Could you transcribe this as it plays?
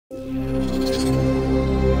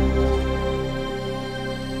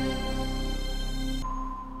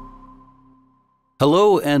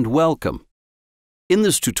Hello and welcome. In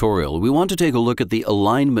this tutorial, we want to take a look at the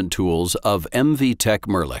alignment tools of MVTec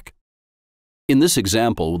MERLIC. In this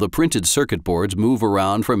example, the printed circuit boards move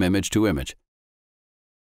around from image to image.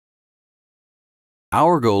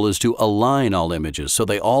 Our goal is to align all images so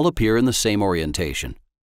they all appear in the same orientation.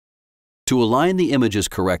 To align the images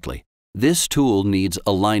correctly, this tool needs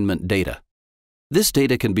alignment data. This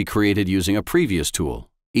data can be created using a previous tool,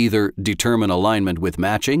 either determine alignment with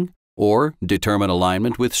matching or determine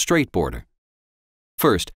alignment with straight border.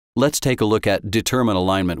 First, let's take a look at determine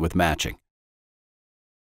alignment with matching.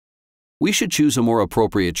 We should choose a more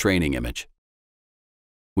appropriate training image.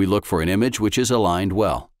 We look for an image which is aligned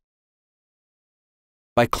well.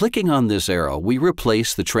 By clicking on this arrow, we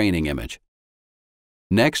replace the training image.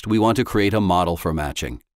 Next, we want to create a model for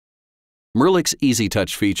matching. MERLIC's Easy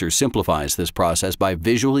Touch feature simplifies this process by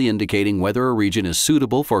visually indicating whether a region is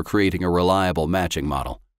suitable for creating a reliable matching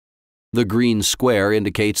model. The green square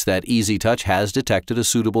indicates that Easy Touch has detected a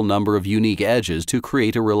suitable number of unique edges to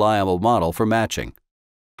create a reliable model for matching.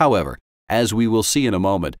 However, as we will see in a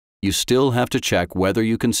moment, you still have to check whether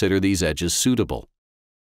you consider these edges suitable.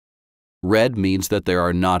 Red means that there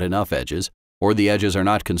are not enough edges, or the edges are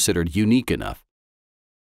not considered unique enough.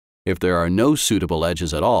 If there are no suitable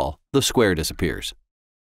edges at all, the square disappears.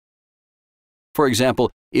 For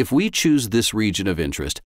example, if we choose this region of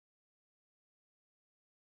interest,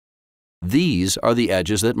 these are the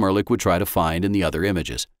edges that MERLIC would try to find in the other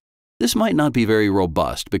images. This might not be very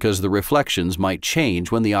robust because the reflections might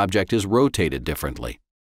change when the object is rotated differently.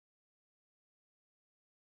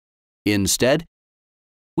 Instead,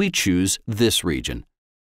 we choose this region.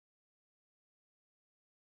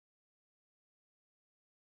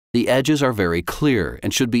 The edges are very clear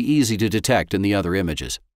and should be easy to detect in the other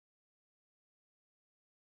images.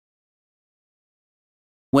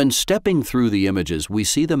 When stepping through the images, we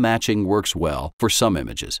see the matching works well for some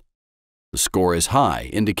images. The score is high,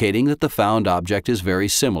 indicating that the found object is very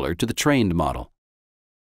similar to the trained model.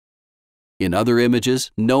 In other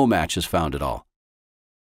images, no match is found at all.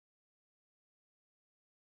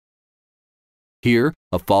 Here,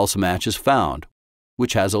 a false match is found,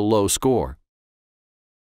 which has a low score.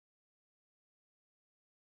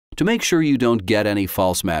 To make sure you don't get any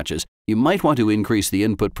false matches, you might want to increase the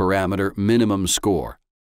input parameter minimum score.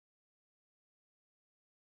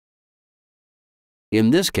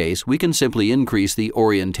 In this case, we can simply increase the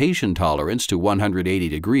orientation tolerance to 180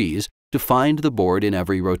 degrees to find the board in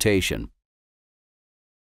every rotation.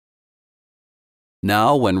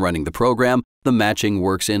 Now, when running the program, the matching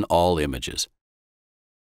works in all images.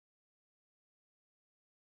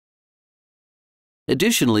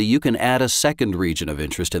 Additionally, you can add a second region of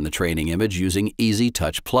interest in the training image using Easy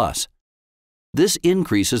Touch Plus. This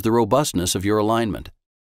increases the robustness of your alignment.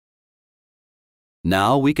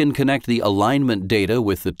 Now we can connect the alignment data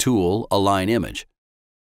with the tool Align Image.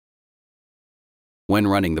 When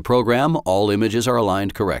running the program, all images are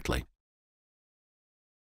aligned correctly.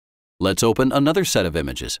 Let's open another set of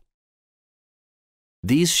images.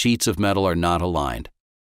 These sheets of metal are not aligned.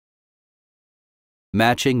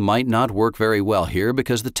 Matching might not work very well here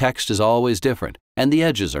because the text is always different and the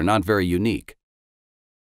edges are not very unique.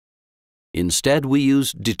 Instead, we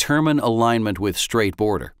use Determine Alignment with Straight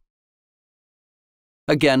Border.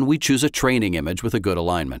 Again, we choose a training image with a good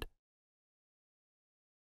alignment.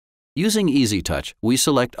 Using Easy Touch, we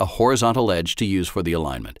select a horizontal edge to use for the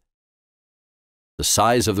alignment. The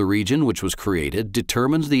size of the region which was created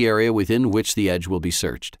determines the area within which the edge will be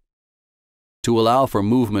searched. To allow for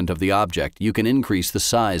movement of the object, you can increase the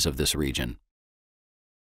size of this region.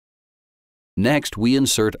 Next, we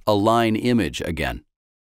insert Align Image again.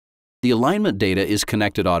 The alignment data is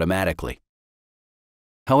connected automatically.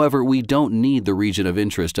 However, we don't need the region of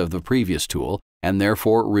interest of the previous tool and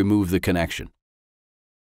therefore remove the connection.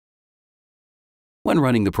 When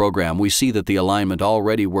running the program, we see that the alignment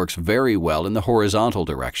already works very well in the horizontal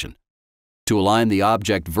direction. To align the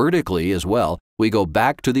object vertically as well, we go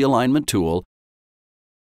back to the alignment tool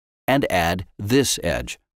and add this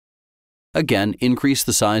edge. Again, increase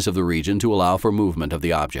the size of the region to allow for movement of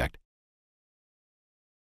the object.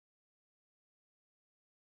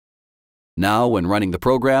 Now, when running the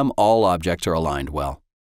program, all objects are aligned well.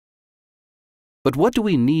 But what do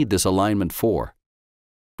we need this alignment for?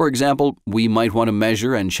 For example, we might want to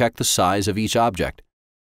measure and check the size of each object.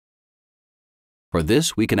 For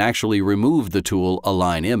this, we can actually remove the tool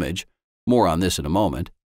Align Image. More on this in a moment.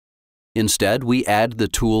 Instead, we add the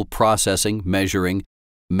tool Processing, Measuring,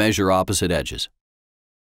 Measure Opposite Edges.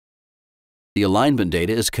 The alignment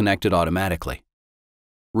data is connected automatically.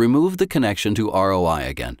 Remove the connection to ROI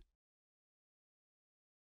again.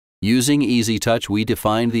 Using Easy Touch, we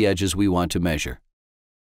defined the edges we want to measure.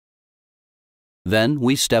 Then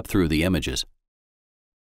we step through the images.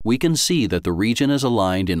 We can see that the region is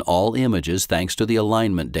aligned in all images thanks to the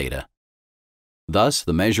alignment data. Thus,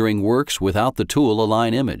 the measuring works without the tool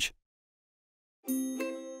Align Image.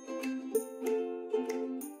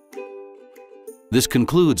 This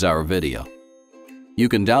concludes our video. You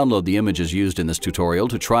can download the images used in this tutorial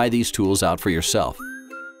to try these tools out for yourself.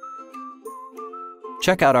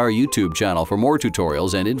 Check out our YouTube channel for more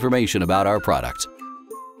tutorials and information about our products.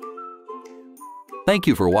 Thank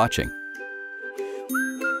you for watching.